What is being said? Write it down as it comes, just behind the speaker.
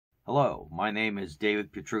Hello, my name is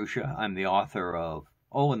David Pietrusza. I'm the author of,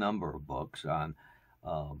 a number of books on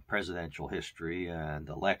presidential history and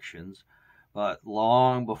elections. But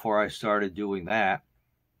long before I started doing that,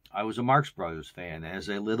 I was a Marx Brothers fan as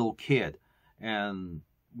a little kid. And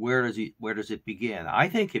where does it begin? I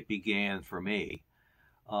think it began for me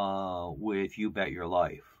with You Bet Your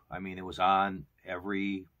Life. I mean, it was on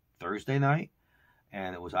every Thursday night,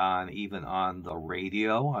 and it was on even on the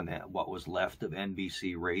radio, on what was left of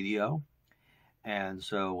NBC radio. And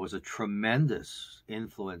so it was a tremendous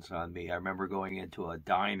influence on me. I remember going into a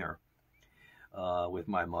diner with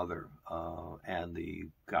my mother, and the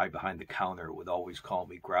guy behind the counter would always call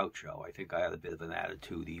me Groucho. I think I had a bit of an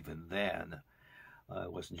attitude even then. It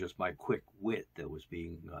wasn't just my quick wit that was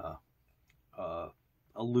being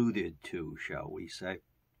alluded to, shall we say.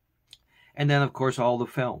 And then, of course, all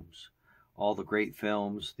the great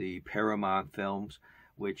films, the Paramount films,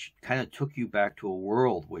 which kind of took you back to a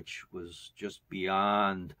world which was just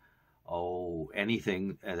beyond,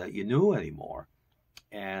 anything that you knew anymore.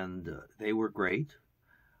 And they were great.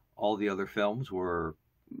 All the other films were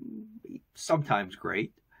sometimes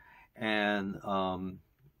great. And one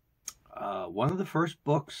of the first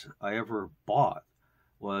books I ever bought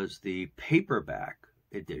was the paperback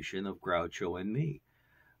edition of Groucho and Me,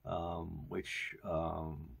 which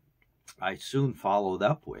I soon followed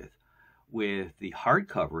up with the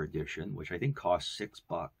hardcover edition, which I think cost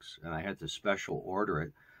 $6, and I had to special order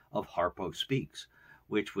it, of Harpo Speaks,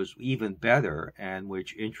 which was even better and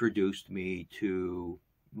which introduced me to,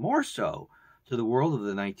 more so, to the world of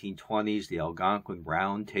the 1920s, the Algonquin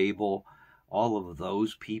Round Table, all of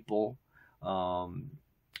those people. And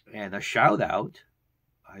a shout out,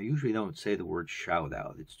 I usually don't say the word shout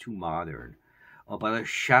out, it's too modern, but a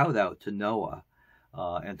shout out to Noah.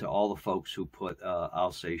 And to all the folks who put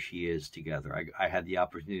I'll Say She Is together. I had the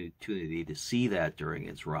opportunity to see that during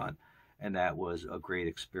its run, and that was a great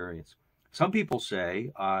experience. Some people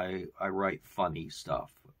say I write funny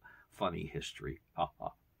stuff, funny history.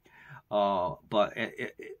 But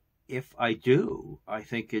if I do, I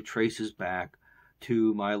think it traces back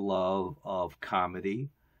to my love of comedy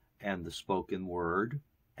and the spoken word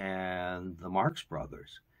and the Marx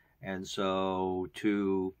Brothers. And so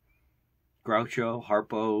to Groucho,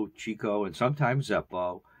 Harpo, Chico, and sometimes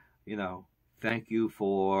Zeppo, thank you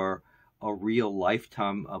for a real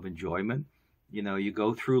lifetime of enjoyment. You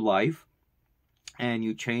go through life and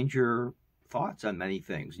you change your thoughts on many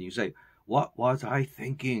things. And you say, what was I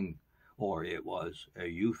thinking? Or it was a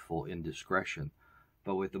youthful indiscretion.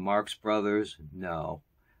 But with the Marx Brothers, no.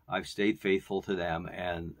 I've stayed faithful to them,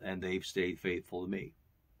 and they've stayed faithful to me.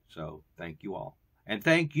 So thank you all. And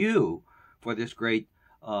thank you for this great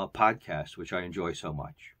podcast, which I enjoy so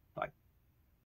much.